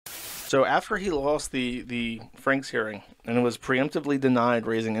So after he lost the Frank's hearing and was preemptively denied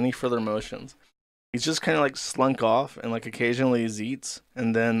raising any further motions, he's just kind of like slunk off and like occasionally zeets,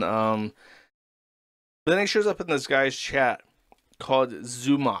 and then he shows up in this guy's chat called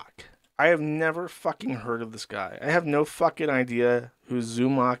Zumak. I have never fucking heard of this guy. I have no fucking idea who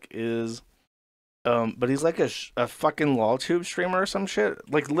Zumak is. But he's like a fucking LawTube streamer or some shit.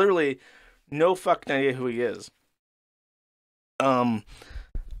 Like literally, no fucking idea who he is.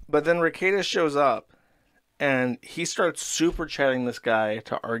 But then Rekieta shows up, and he starts super chatting this guy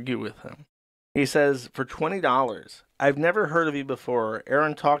to argue with him. He says, for $20, I've never heard of you before.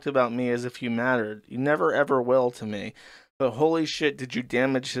 Aaron talked about me as if you mattered. You never ever will to me. But holy shit, did you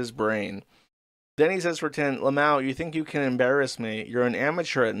damage his brain? Then he says for 10, Lamau, you think you can embarrass me? You're an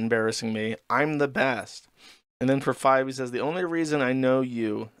amateur at embarrassing me. I'm the best. And then for 5, he says, the only reason I know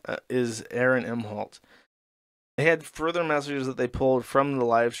you is Aaron Imholt. They had further messages that they pulled from the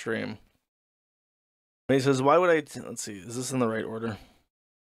live stream. He says, why would let's see, is this in the right order?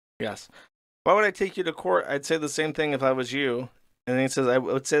 Yes. Why would I take you to court? I'd say the same thing if I was you. And then he says, I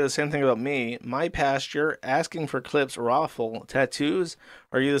would say the same thing about me. My pasture, asking for clips, raffle, tattoos.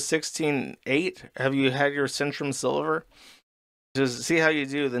 Are you the 16-8? Have you had your Centrum Silver? Just see how you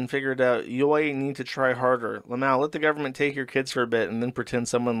do, then figure it out. You need to try harder. Lamau, let the government take your kids for a bit and then pretend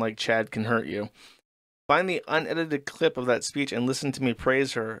someone like Chad can hurt you. Find the unedited clip of that speech and listen to me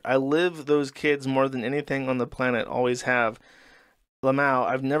praise her. I live those kids more than anything on the planet, always have. Lamau,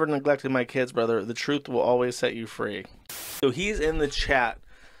 I've never neglected my kids, brother. The truth will always set you free. So he's in the chat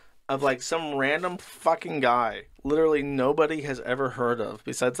of like some random fucking guy, literally nobody has ever heard of,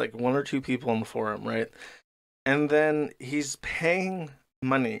 besides like 1 or 2 people in the forum, right? And then he's paying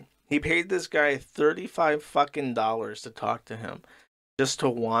money. He paid this guy $35 fucking to talk to him, just to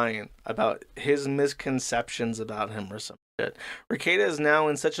whine about his misconceptions about him or some shit. Rekieta is now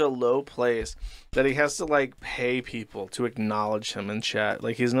in such a low place that he has to like pay people to acknowledge him in chat.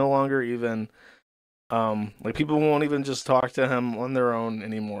 Like he's no longer even like people won't even just talk to him on their own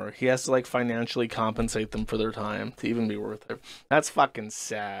anymore. He has to like financially compensate them for their time to even be worth it. That's fucking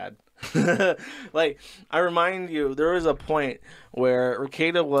sad. Like I remind you, there was a point where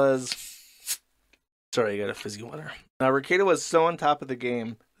Rekieta was sorry, I got a fizzy water. Rekieta was so on top of the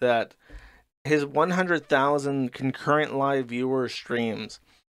game that his 100,000 concurrent live viewer streams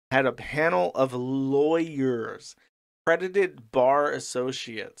had a panel of lawyers, credited bar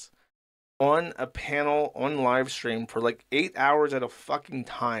associates, on a panel on live stream for like 8 hours at a fucking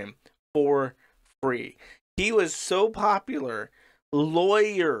time for free. He was so popular,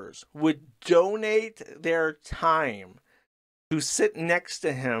 lawyers would donate their time to sit next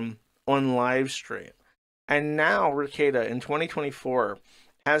to him on live stream. And now Rekieta in 2024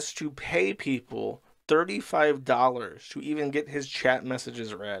 has to pay people $35 to even get his chat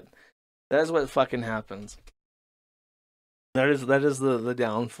messages read. That is what fucking happens. That is the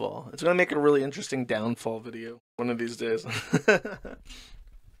downfall. It's gonna make a really interesting downfall video one of these days.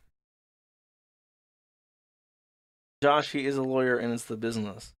 Josh, he is a lawyer and it's the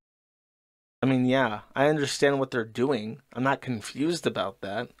business. I mean, yeah, I understand what they're doing. I'm not confused about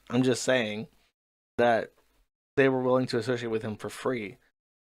that. I'm just saying that they were willing to associate with him for free.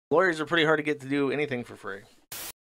 Lawyers are pretty hard to get to do anything for free.